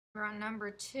We're on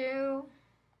number 2.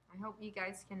 I hope you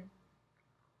guys can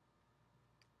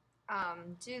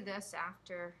do this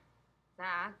after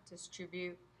that.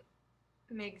 Distribute,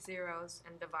 make zeros,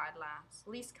 and divide last.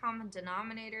 Least common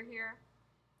denominator here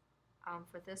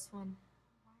for this one.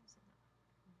 Why is it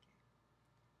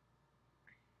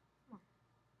not? Okay.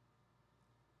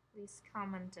 Least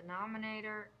common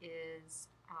denominator is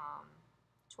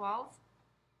 12,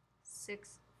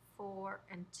 6, 4,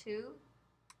 and 2.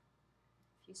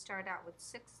 If you start out with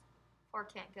 6, 4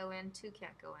 can't go in, 2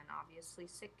 can't go in, obviously.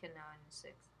 6 can go in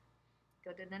 6.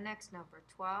 Go to the next number,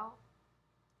 12.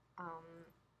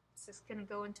 6 can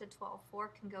go into 12, 4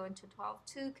 can go into 12,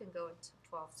 2 can go into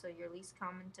 12. So your least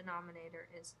common denominator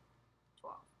is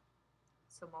 12.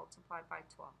 So multiply by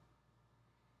 12.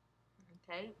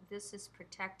 Okay, this is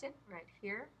protected right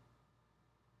here.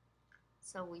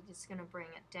 So we're just going to bring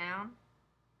it down.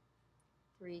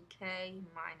 3k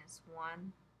minus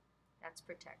 1, that's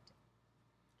protected.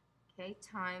 Okay,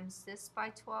 times this by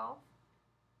 12.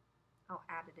 Oh,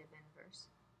 additive inverse.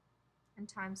 And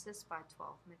times this by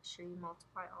 12. Make sure you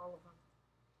multiply all of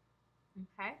them.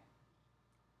 Okay?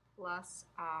 Plus,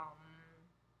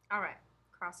 alright,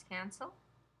 cross cancel.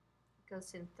 It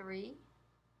goes in 3.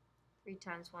 3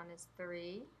 times 1 is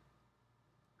 3.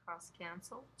 Cross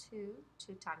cancel, 2.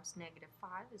 2 times negative 5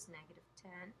 is negative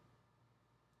 10.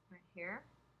 Right here.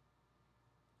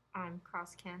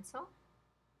 Cross cancel,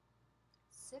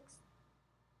 6.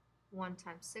 1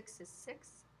 times 6 is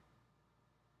 6.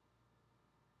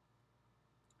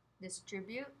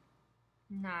 Distribute,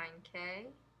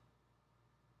 9k.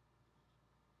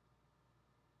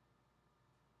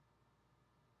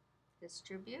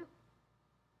 Distribute,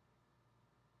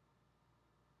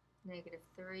 negative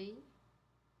 3.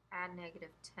 Add negative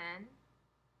 10.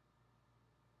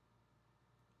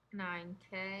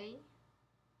 9k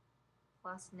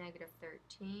plus negative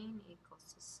 13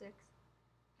 equals to 6.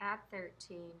 Add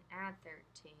 13, add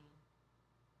 13.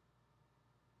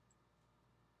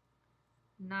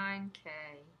 9k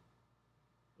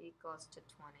equals to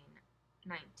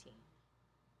 19.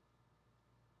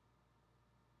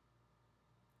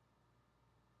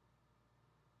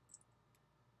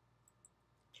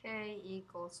 K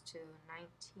equals to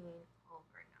 19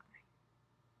 over 9.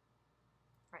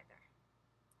 Right there.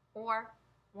 Or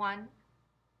 1,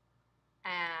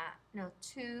 no,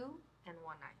 2 and 1/9,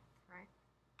 right?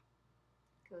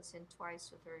 Goes in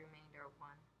twice with a remainder of 1.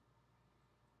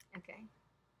 Okay.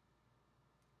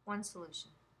 One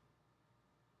solution.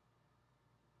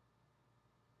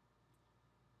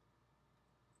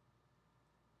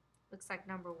 Looks like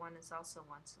number 1 is also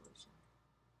one solution.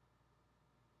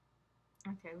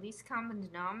 Okay, least common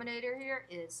denominator here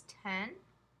is 10,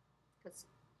 because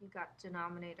you got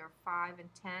denominator 5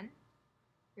 and 10.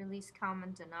 Your least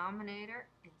common denominator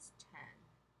is 10.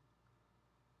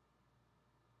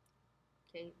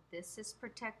 Okay, this is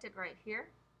protected right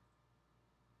here.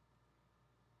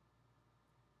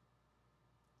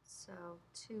 So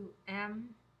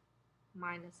 2m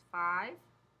minus 5.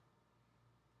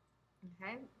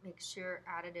 Okay, make sure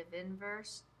additive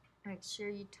inverse. Make sure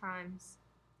you times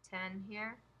 10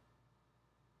 here.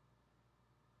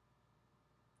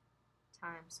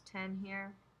 Times 10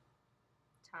 here.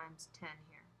 Times 10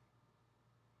 here.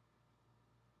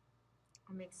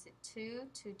 I'll mix it 2.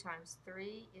 2 times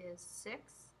 3 is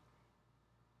 6.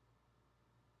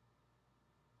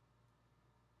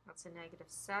 That's a negative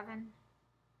 7.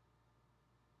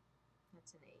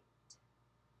 That's an 8.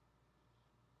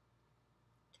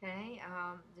 Okay,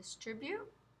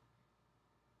 distribute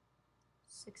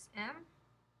 6m.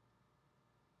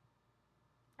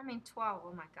 12.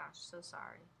 Oh my gosh, so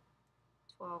sorry.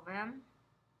 12m.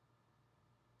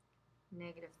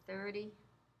 Negative 30.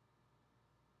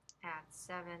 Add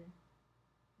 7.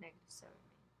 Negative 7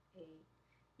 means 8.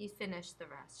 You finish the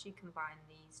rest. You combine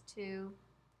these two.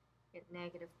 Get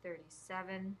negative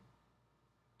 37.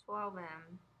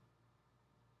 12m.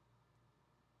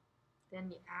 Then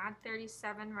you add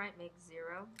 37, right? Make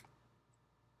 0.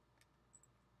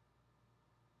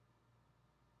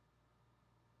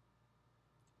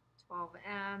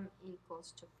 $12m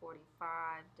equals to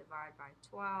 45. Divide by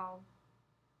 12.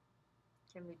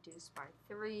 Can reduce by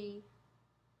 3.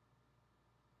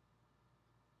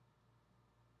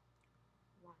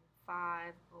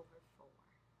 1/5 over 4.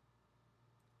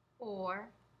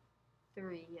 Or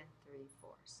 3 and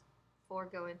 3/4. 4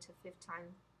 go into 15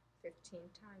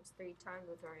 times 3 times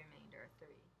with a remainder of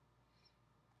 3.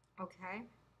 Okay.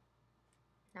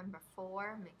 Number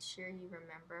 4, make sure you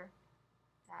remember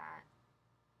that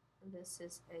this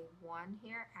is a 1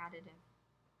 here, additive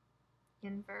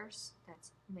inverse. That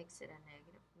makes it a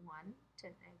negative 1 to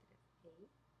negative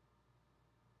 8.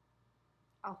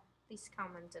 Oh, least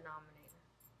common denominator.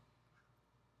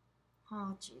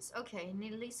 Oh, geez. Okay,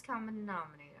 need least common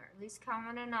denominator. Least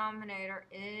common denominator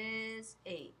is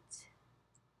 8.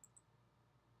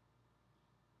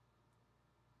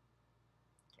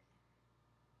 Okay.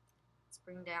 Let's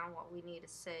bring down what we need to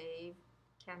save.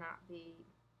 Cannot be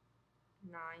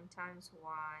 9 times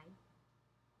y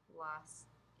plus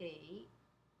 8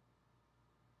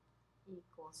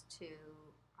 equals to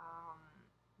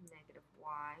negative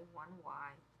y,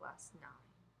 1y plus 9.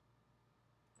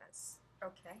 That's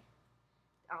okay.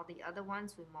 All the other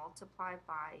ones we multiply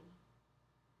by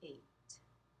 8.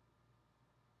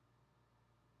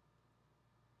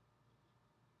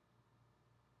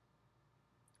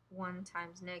 1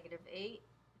 times negative 8.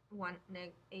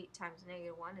 8 times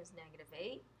negative 1 is negative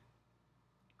 8.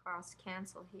 Cross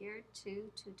cancel here.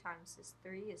 2 times is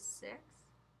 3 is 6.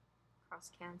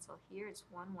 Cross cancel here. It's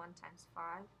 1 times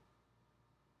 5.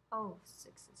 Oh,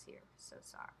 6 is here. So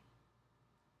sorry.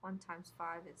 1 times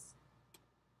 5 is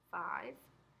 5.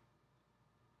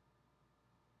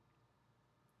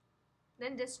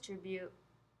 Then distribute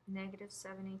negative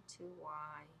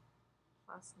 72y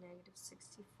plus negative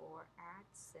 64, add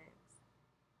 6,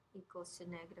 equals to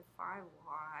negative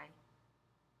 5y,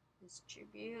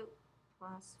 distribute,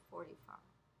 plus 45.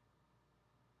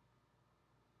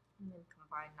 And then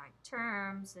combine 9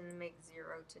 terms and make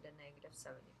 0 to the negative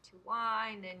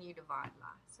 72y, and then you divide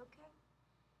last, okay?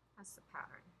 That's the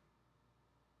pattern.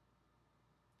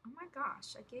 Oh my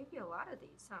gosh, I gave you a lot of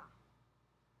these, huh?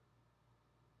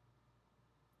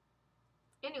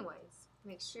 Anyways,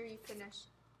 make sure you finish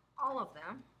all of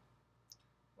them.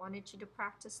 Wanted you to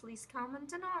practice least common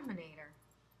denominator.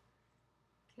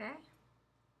 Okay?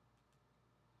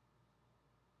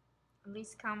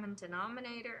 Least common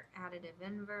denominator, additive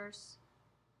inverse.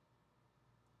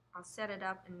 I'll set it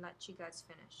up and let you guys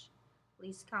finish.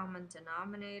 Least common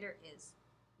denominator is,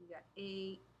 you got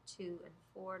 8, 2, and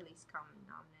 4. Least common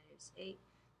denominator is 8.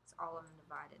 It's all of them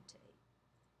divided to 8.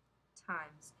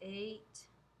 Times 8.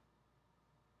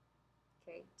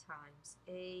 Okay, times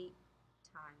 8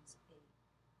 times 8.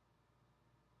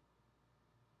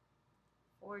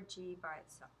 4g by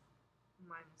itself,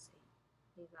 minus 8.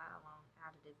 Leave that alone,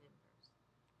 additive inverse.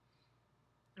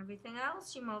 Everything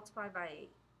else you multiply by 8.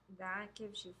 That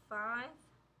gives you 5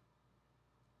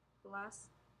 plus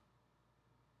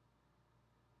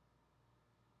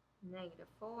negative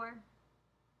 4.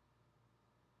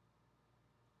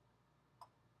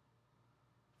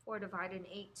 4 divided in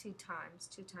 8 2 times.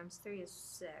 2 times 3 is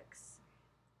 6.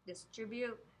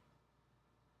 Distribute.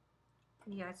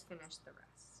 You guys finish the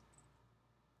rest.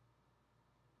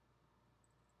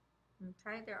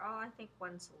 Okay, they're all, I think,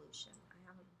 one solution. I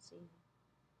haven't seen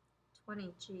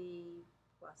 20g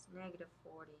plus negative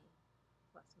 40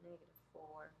 plus negative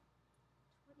 4.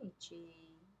 20g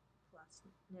plus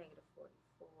negative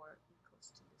 44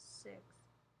 equals to the 6.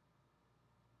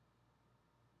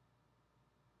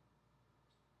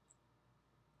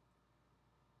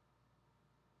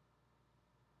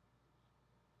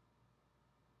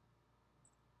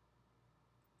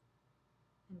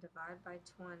 And divide by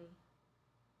 20.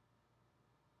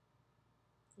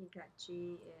 You got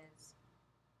g is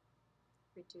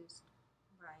reduced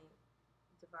by,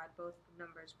 divide both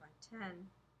numbers by 10.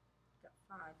 You got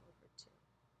 5 over 2.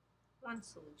 One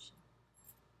solution.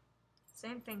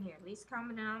 Same thing here. Least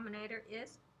common denominator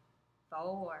is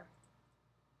 4.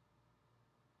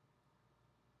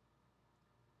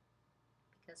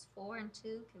 Because 4 and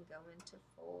 2 can go into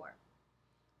 4.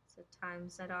 So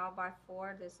times it all by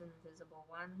 4, this invisible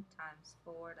 1 times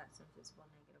 4, that's invisible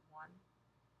negative 1,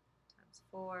 times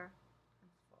 4,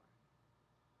 times 4.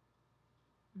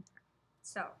 Okay.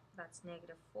 So that's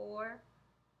negative 4.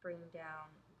 Bring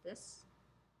down this,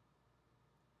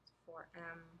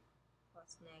 4m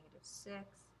plus negative 6,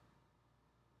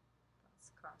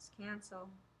 plus cross cancel.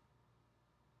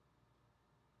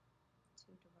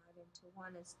 2 divided into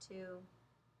 1 is 2.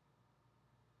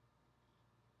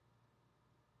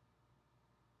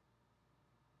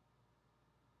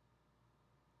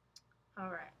 All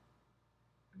right.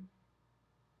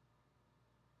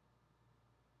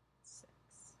 6.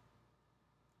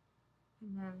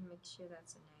 And then make sure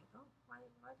that's a negative. Oh, why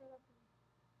did I put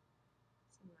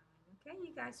it's a 9. Okay,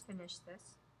 you guys finish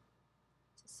this.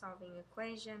 Just solving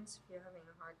equations if you're having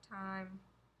a hard time.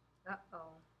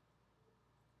 Uh-oh.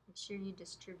 Make sure you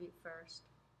distribute first.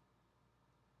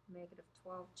 Negative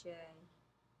 12j.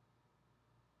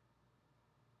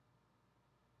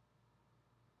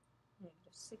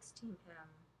 Negative 16m.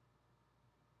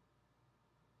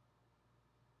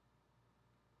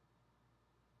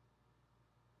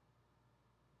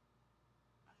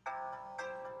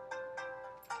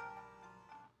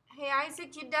 Hey, Isaac.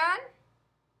 Isaac, you done?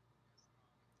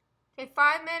 Okay,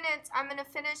 5 minutes. I'm going to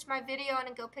finish my video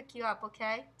and go pick you up,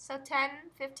 okay? So 10,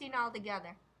 15 all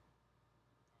together.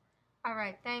 All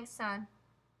right, thanks, son.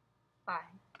 Bye.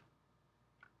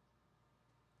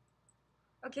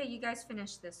 Okay, you guys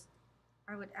finish this.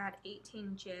 I would add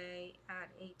 18j, add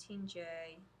 18j,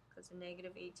 because a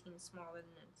negative 18 is smaller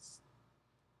than this.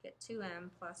 Get 2m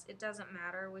plus, it doesn't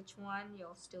matter which one,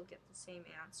 you'll still get the same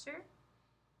answer.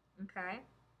 Okay?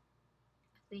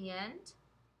 At the end,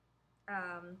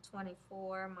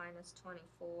 24 minus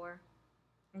 24.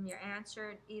 And your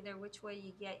answer, either which way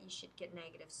you get, you should get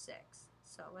negative 6.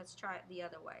 So let's try it the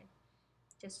other way,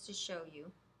 just to show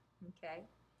you. Okay?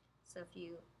 So if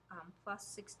you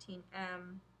plus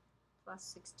 16m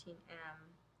plus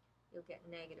 16m, you'll get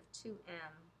negative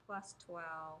 2m plus 12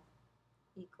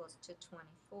 equals to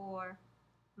 24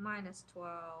 minus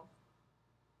 12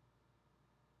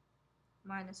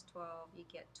 minus 12, you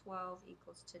get 12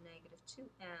 equals to negative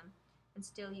 2m, and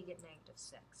still you get negative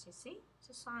 6. You see?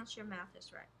 Just as long as your math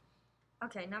is right.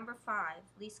 Okay, number 5,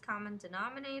 least common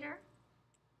denominator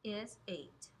is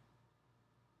 8.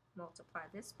 Multiply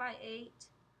this by 8,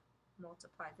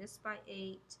 multiply this by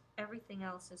 8, everything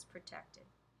else is protected.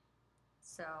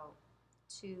 So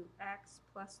 2x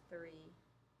plus 3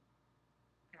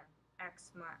 and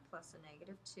x plus a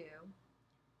negative 2,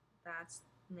 that's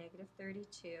negative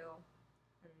 32,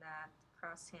 and that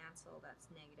cross cancel, that's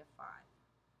negative 5.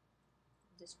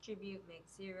 Distribute, make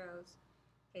zeros.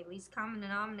 Okay, least common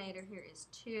denominator here is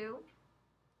 2.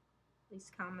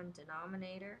 Least common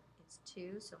denominator is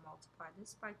 2, so multiply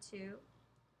this by 2.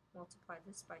 Multiply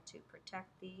this by 2.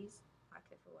 Protect these, like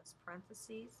if it was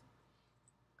parentheses.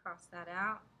 Cross that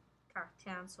out.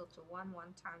 Cancel to 1.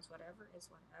 1 times whatever is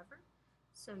whatever.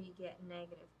 So you get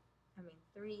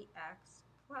 3x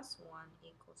plus 1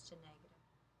 equals to negative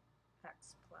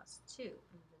x plus 2.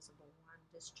 Invisible 1.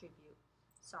 Distribute.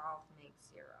 Solve. Make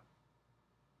 0.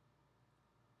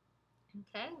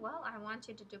 Okay, well, I want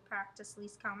you to do practice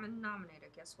least common denominator.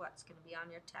 Guess what? It's going to be on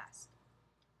your test.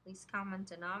 Least common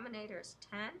denominator is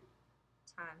 10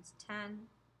 times 10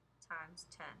 times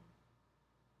 10.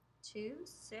 2,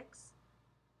 6.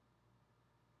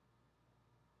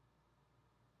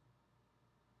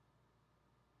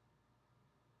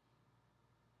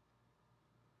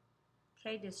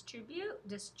 Okay, distribute,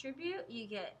 you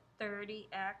get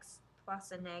 30x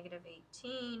plus a negative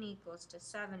 18 equals to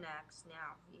 7x.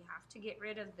 Now, you have to get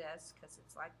rid of this because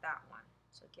it's like that one.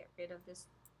 So get rid of this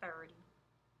 30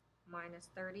 minus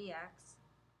 30x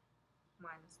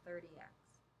minus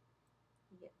 30x.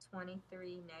 You get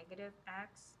 23 negative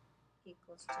x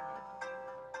equals to negative.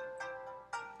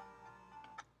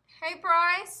 Hey,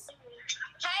 Bryce.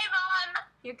 Hey, Mom.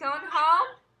 You're going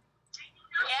home?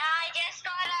 Yeah, I just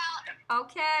got out.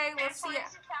 Okay, we'll see you. To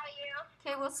tell you.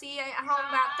 Okay, we'll see you at home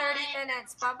about 30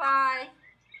 minutes. Bye-bye.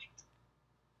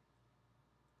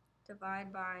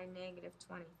 Divide by negative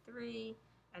 23,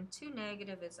 and 2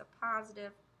 negative is a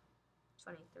positive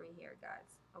 23 here,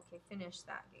 guys. Okay, finish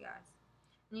that, you guys.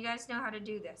 And you guys know how to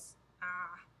do this.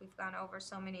 We've gone over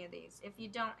so many of these. If you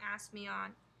don't, ask me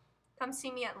on. Come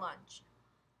see me at lunch.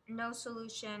 No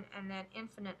solution, and then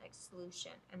infinite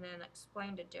solution, and then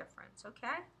explain the difference,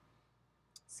 okay?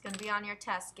 It's going to be on your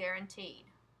test,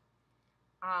 guaranteed.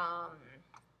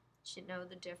 Should know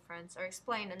the difference, or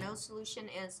explain. A no solution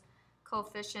is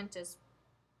coefficient is,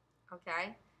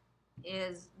 okay,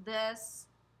 is this,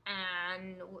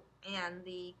 and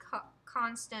the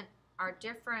constant are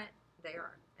different. They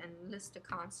are, and list a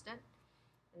constant.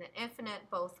 And then infinite,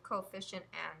 both coefficient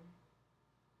and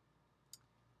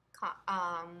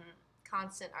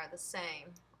constant are the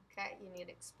same. Okay, you need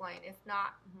to explain. If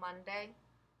not, Monday,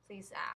 please ask.